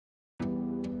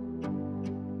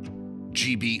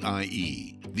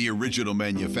GBIE, the original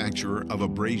manufacturer of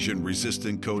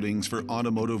abrasion-resistant coatings for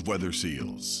automotive weather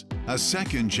seals. A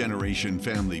second-generation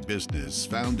family business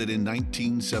founded in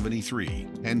 1973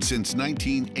 and since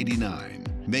 1989,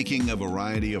 making a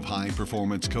variety of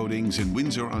high-performance coatings in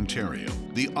Windsor-Ontario,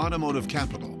 the automotive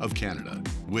capital of Canada.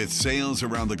 With sales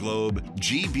around the globe,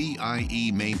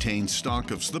 GBIE maintains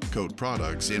stock of slipcoat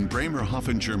products in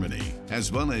Bremerhaven, Germany,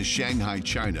 as well as Shanghai,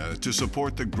 China, to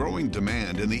support the growing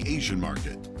demand in the Asian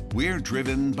market. We're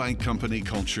driven by company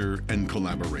culture and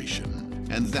collaboration,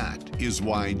 and that is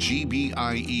why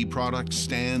GBIE products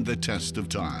stand the test of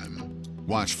time.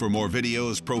 Watch for more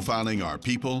videos profiling our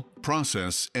people,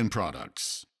 process, and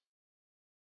products.